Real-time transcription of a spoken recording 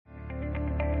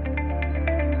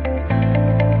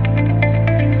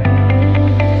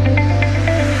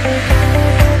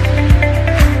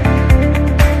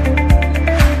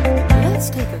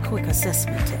quick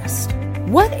assessment test.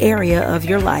 What area of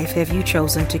your life have you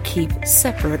chosen to keep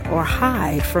separate or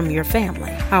hide from your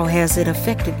family? How has it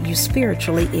affected you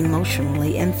spiritually,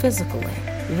 emotionally, and physically?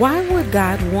 Why would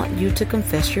God want you to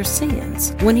confess your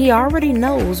sins when He already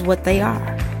knows what they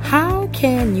are? How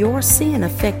can your sin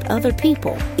affect other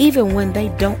people even when they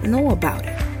don't know about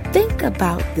it? Think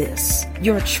about this.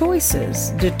 Your choices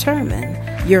determine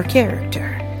your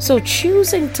character. So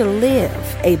choosing to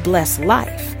live a blessed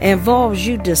life involves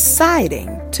you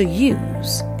deciding to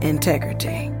use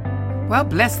integrity. Well,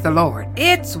 bless the Lord.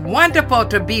 It's wonderful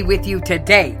to be with you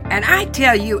today. And I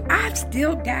tell you, I've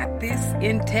still got this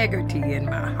integrity in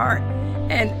my heart.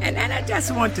 And I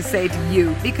just want to say to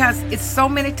you, because it's so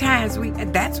many times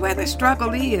that's where the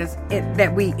struggle is,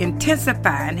 that we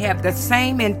intensify and have the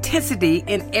same intensity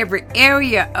in every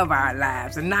area of our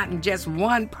lives and not in just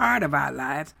one part of our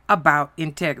lives about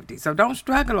integrity. So don't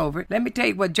struggle over it. Let me tell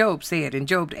you what Job said in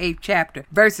Job, the 8th chapter,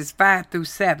 verses 5 through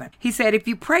 7. He said, if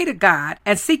you pray to God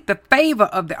and seek the favor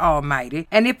of the Almighty,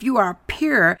 and if you are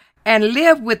pure and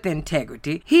live with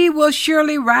integrity, He will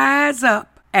surely rise up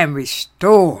and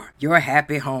restore your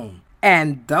happy home.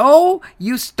 And though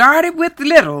you started with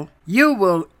little, you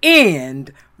will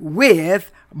end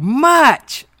with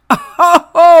much.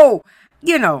 Oh,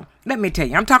 let me tell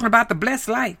you, I'm talking about the blessed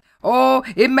life. Oh,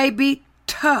 it may be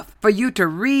tough for you to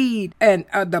read and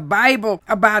the Bible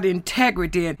about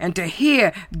integrity and to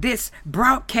hear this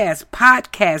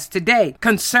podcast today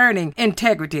concerning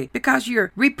integrity, because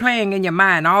you're replaying in your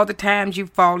mind all the times you've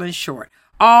fallen short,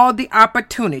 all the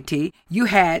opportunity you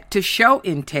had to show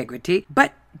integrity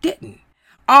but didn't,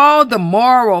 all the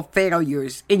moral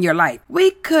failures in your life.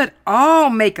 We could all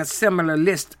make a similar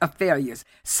list of failures.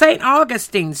 St.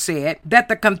 Augustine said that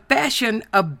the confession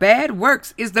of bad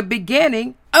works is the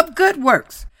beginning of good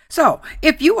works. So,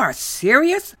 if you are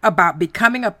serious about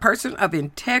becoming a person of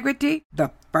integrity,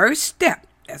 the first step,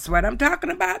 that's what I'm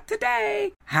talking about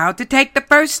today, how to take the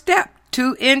first step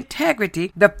to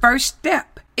integrity. The first step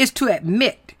is to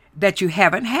admit that you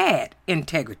haven't had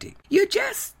integrity. You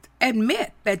just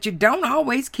admit that you don't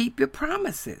always keep your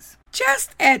promises.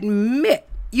 Just admit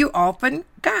you often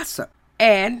gossip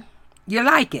and you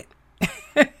like it.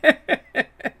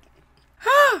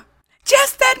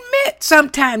 Just admit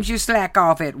sometimes you slack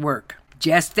off at work.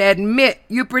 Just admit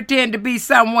you pretend to be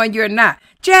someone you're not.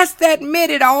 Just admit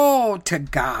it all to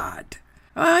God.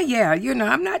 Oh, yeah,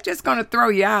 I'm not just going to throw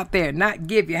you out there and not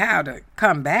give you how to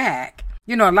come back.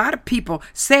 A lot of people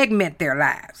segment their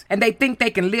lives and they think they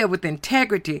can live with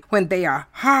integrity when they are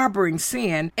harboring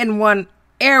sin in one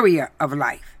area of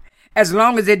life, as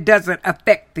long as it doesn't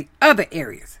affect the other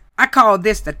areas. I call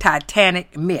this the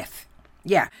Titanic myth.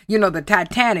 Yeah, the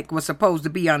Titanic was supposed to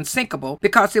be unsinkable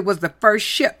because it was the first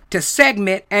ship to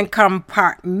segment and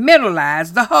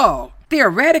compartmentalize the hull.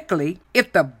 Theoretically,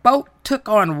 if the boat took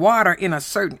on water in a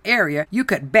certain area, you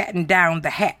could batten down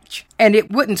the hatch and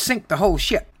it wouldn't sink the whole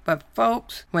ship. But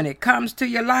folks, when it comes to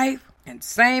your life, and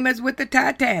same as with the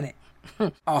Titanic,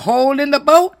 a hole in the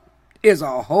boat is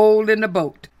a hole in the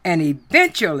boat, and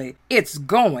eventually it's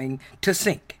going to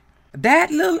sink. That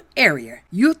little area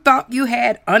you thought you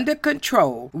had under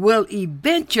control will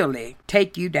eventually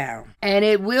take you down, and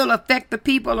it will affect the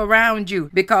people around you,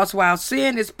 because while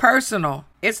sin is personal,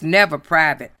 it's never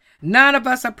private. None of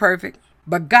us are perfect,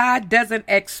 but God doesn't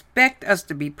expect us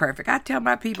to be perfect. I tell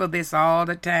my people this all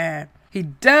the time. He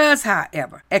does,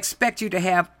 however, expect you to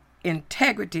have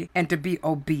integrity and to be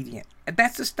obedient.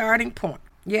 That's the starting point.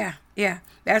 Yeah,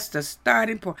 that's the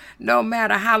starting point. No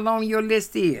matter how long your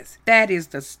list is, that is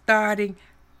the starting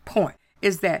point,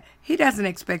 is that He doesn't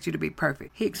expect you to be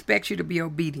perfect. He expects you to be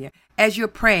obedient. As you're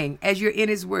praying, as you're in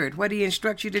His Word, what He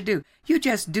instructs you to do, you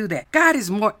just do that. God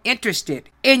is more interested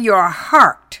in your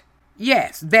heart,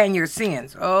 yes, than your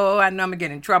sins. Oh, I know I'm going to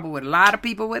get in trouble with a lot of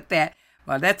people with that.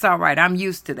 Well, that's all right. I'm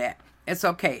used to that. It's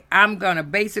okay. I'm going to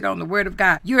base it on the Word of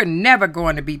God. You're never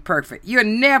going to be perfect. You're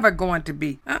never going to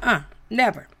be.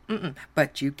 Never.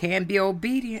 But you can be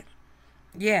obedient.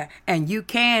 Yeah. And you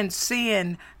can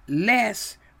sin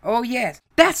less. Oh, yes.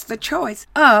 That's the choice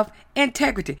of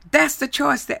integrity. That's the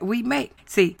choice that we make.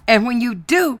 See, and when you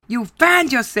do, you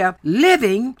find yourself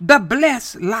living the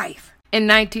blessed life. In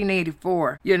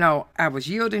 1984, I was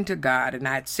yielding to God and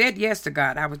I had said yes to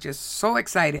God. I was just so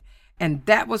excited. And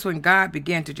that was when God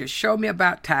began to just show me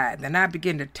about tithe. And I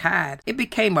began to tithe. It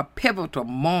became a pivotal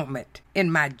moment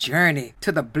in my journey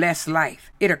to the blessed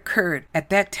life. It occurred at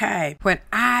that time when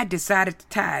I decided to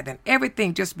tithe and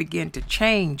everything just began to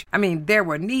change. I mean, there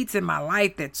were needs in my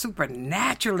life that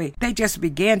supernaturally, they just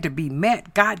began to be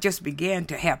met. God just began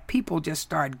to have people just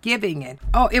start giving, and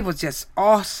it was just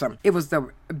awesome. It was the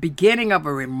beginning of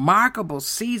a remarkable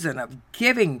season of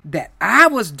giving that I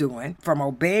was doing from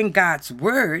obeying God's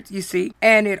word, you see,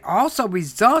 and it also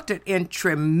resulted in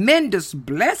tremendous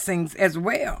blessings as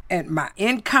well. And my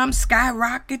income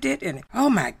skyrocketed, and oh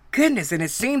my goodness, and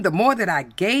it seemed the more that I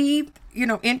gave,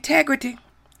 integrity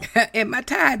in my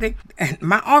tithing and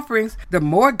my offerings, the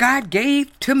more God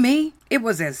gave to me. It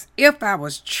was as if I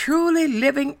was truly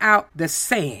living out the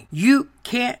saying, you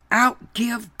can't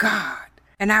outgive God.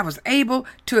 And I was able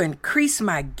to increase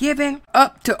my giving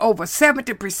up to over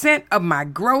 70% of my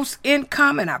gross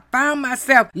income. And I found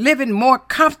myself living more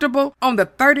comfortable on the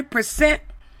 30%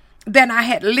 than I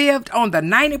had lived on the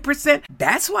 90%.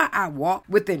 That's why I walk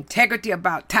with integrity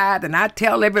about tithe. And I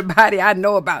tell everybody I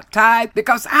know about tithe,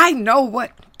 because I know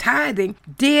what tithing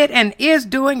did and is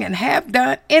doing and have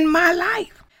done in my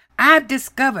life. I've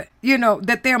discovered,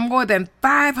 that there are more than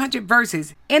 500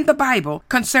 verses in the Bible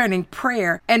concerning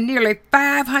prayer and nearly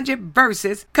 500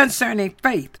 verses concerning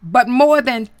faith, but more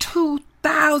than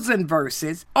 2,000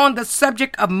 verses on the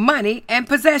subject of money and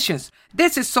possessions.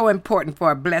 This is so important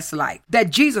for a blessed life that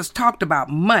Jesus talked about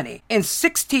money in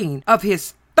 16 of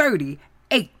his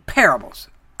 38 parables.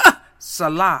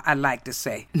 Salah, I like to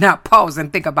say. Now pause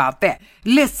and think about that.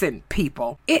 Listen,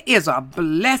 people, it is a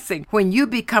blessing when you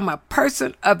become a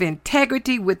person of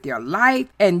integrity with your life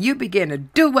and you begin to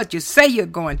do what you say you're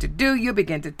going to do. You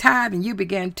begin to tithe and you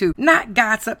begin to not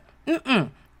gossip.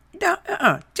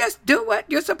 Just do what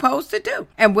you're supposed to do.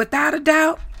 And without a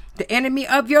doubt, the enemy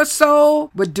of your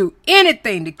soul would do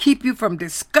anything to keep you from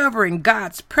discovering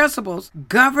God's principles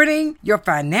governing your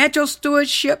financial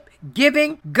stewardship,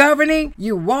 giving, governing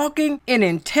you walking in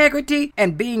integrity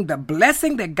and being the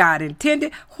blessing that God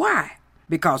intended. Why?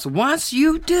 Because once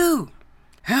you do,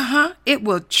 it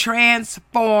will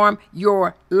transform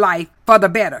your life for the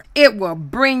better. It will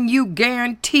bring you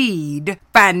guaranteed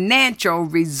financial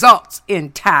results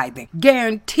in tithing.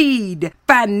 Guaranteed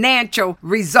financial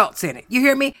results in it. You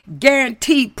hear me?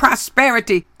 Guaranteed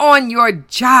prosperity on your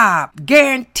job.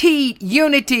 Guaranteed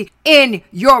unity in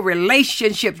your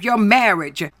relationships, your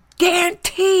marriage.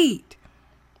 Guaranteed.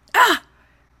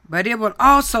 But it will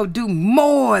also do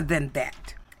more than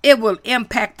that. It will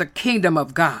impact the kingdom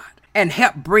of God and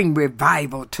help bring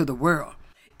revival to the world.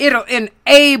 It'll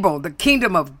enable the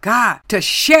kingdom of God to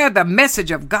share the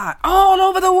message of God all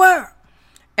over the world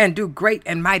and do great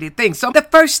and mighty things. So the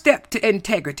first step to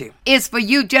integrity is for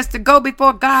you just to go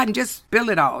before God and just spill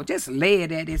it all. Just lay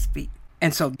it at his feet.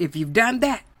 And so if you've done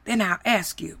that, then I'll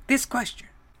ask you this question.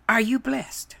 Are you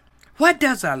blessed? What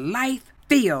does a life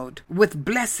filled with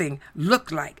blessing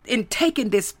look like in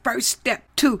taking this first step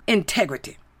to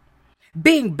integrity?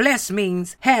 Being blessed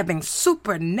means having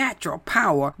supernatural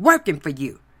power working for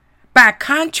you. By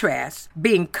contrast,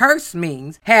 being cursed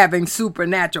means having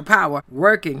supernatural power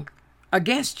working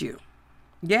against you.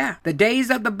 Yeah, the days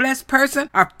of the blessed person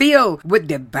are filled with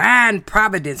divine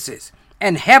providences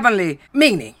and heavenly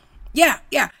meaning. Yeah.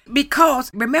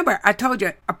 Because remember, I told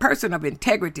you, a person of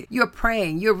integrity, you're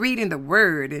praying, you're reading the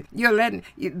word, and you're letting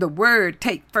the word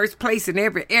take first place in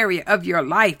every area of your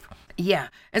life. Yeah.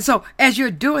 And so as you're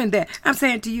doing that, I'm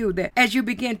saying to you that as you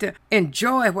begin to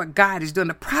enjoy what God is doing,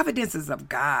 the providences of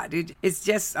God, it's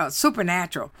just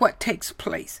supernatural what takes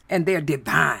place. And they're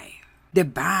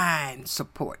divine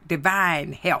support,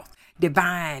 divine health,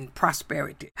 divine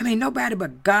prosperity. I mean, nobody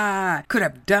but God could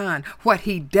have done what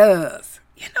he does.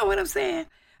 You know what I'm saying?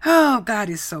 Oh, God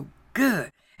is so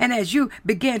good. And as you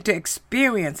begin to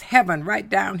experience heaven right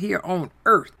down here on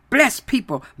earth, blessed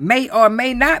people may or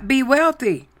may not be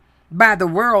wealthy by the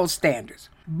world's standards,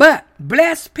 but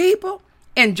blessed people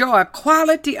enjoy a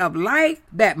quality of life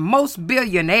that most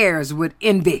billionaires would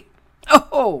envy.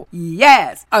 Oh,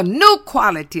 yes, a new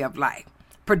quality of life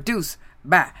produced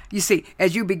by, you see,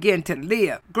 as you begin to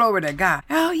live, glory to God,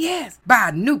 oh yes, by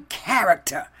a new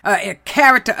character, a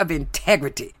character of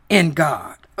integrity in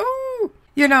God. Oh,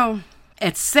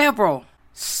 at several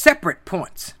separate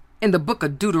points in the book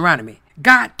of Deuteronomy,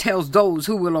 God tells those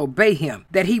who will obey him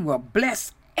that he will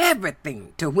bless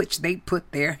everything to which they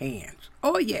put their hands.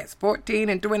 Oh yes, 14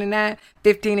 and 29,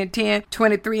 15 and 10,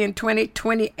 23 and 20,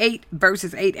 28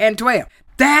 verses 8 and 12.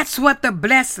 That's what the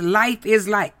blessed life is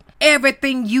like.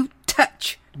 Everything you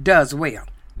touch does well.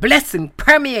 Blessing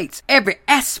permeates every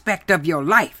aspect of your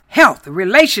life. Health,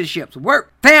 relationships,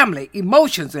 work, family,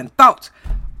 emotions, and thoughts.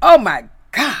 Oh my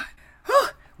God.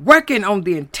 working on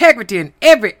the integrity in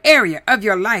every area of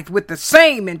your life with the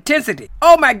same intensity.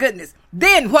 Oh my goodness.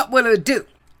 Then what will it do?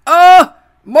 Oh,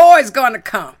 more is going to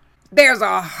come. There's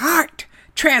a heart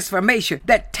transformation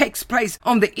that takes place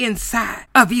on the inside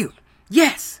of you.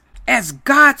 Yes, as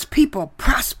God's people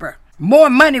prosper, more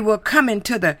money will come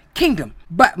into the kingdom.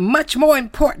 But much more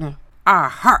important, our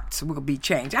hearts will be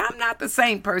changed. I'm not the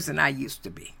same person I used to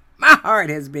be. My heart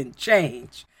has been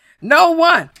changed. No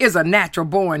one is a natural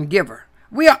born giver.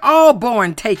 We are all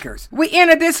born takers. We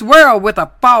enter this world with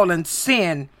a fallen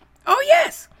sin. Oh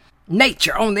yes,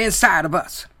 nature on the inside of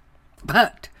us.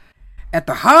 But at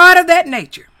the heart of that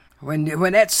nature, when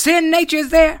that sin nature is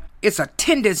there, it's a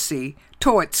tendency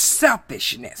towards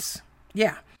selfishness.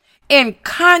 Yeah. In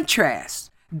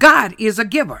contrast, God is a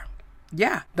giver.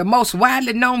 Yeah. The most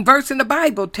widely known verse in the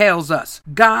Bible tells us,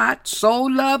 God so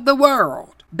loved the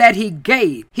world that he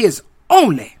gave his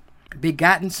only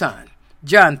begotten son.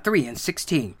 John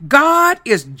 3:16. God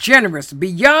is generous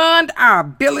beyond our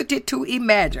ability to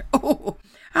imagine. Oh,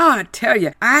 I tell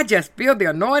you, I just feel the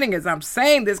anointing as I'm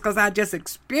saying this because I just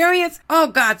experienced,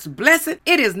 God's blessing.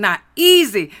 It is not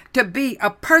easy to be a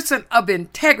person of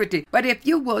integrity, but if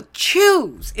you will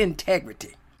choose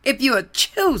integrity, if you will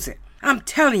choose it, I'm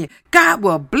telling you, God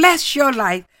will bless your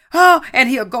life. Oh, and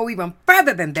he'll go even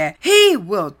further than that. He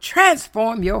will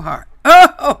transform your heart.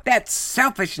 Oh, that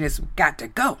selfishness got to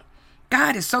go.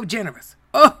 God is so generous.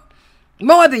 Oh,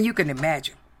 more than you can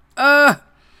imagine.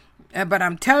 But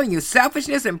I'm telling you,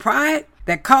 selfishness and pride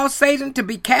that caused Satan to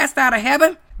be cast out of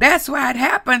heaven, that's why it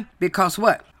happened. Because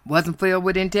what? Wasn't filled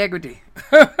with integrity.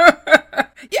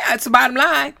 Yeah, it's the bottom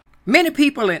line. Many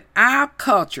people in our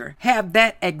culture have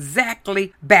that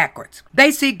exactly backwards.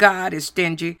 They see God as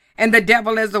stingy and the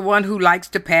devil as the one who likes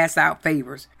to pass out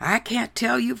favors. I can't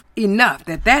tell you enough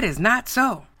that is not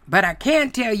so. But I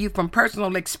can tell you from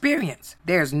personal experience,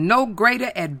 there's no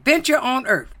greater adventure on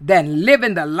earth than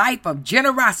living the life of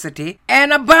generosity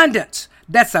and abundance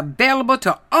that's available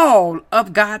to all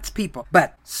of God's people.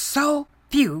 But so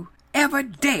few ever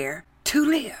dare to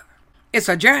live. It's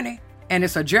a journey, and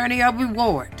it's a journey of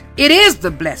reward. It is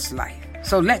the blessed life.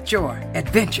 So let your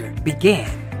adventure begin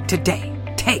today.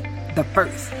 Take the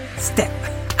first step.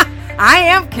 I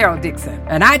am Carol Dixon,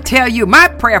 and I tell you, my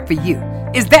prayer for you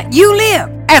is that you live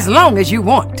as long as you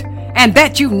want, and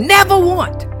that you never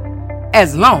want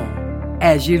as long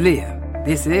as you live.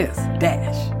 This is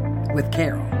Dash with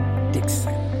Carol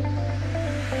Dixon.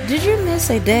 Did you miss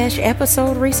a Dash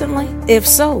episode recently? If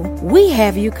so, we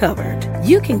have you covered.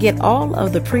 You can get all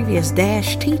of the previous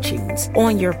Dash teachings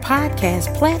on your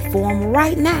podcast platform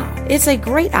right now. It's a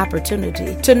great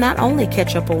opportunity to not only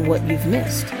catch up on what you've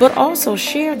missed, but also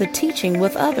share the teaching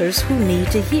with others who need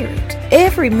to hear it.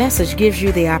 Every message gives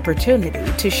you the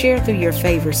opportunity to share through your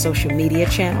favorite social media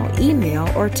channel, email,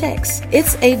 or text.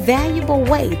 It's a valuable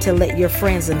way to let your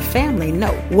friends and family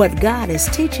know what God is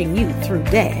teaching you through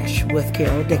Dash with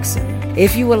Carol Dixon.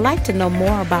 If you would like to know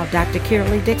more about Dr.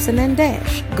 Carol Dixon and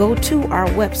Dash, go to our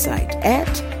website at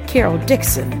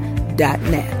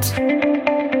caroldixon.net.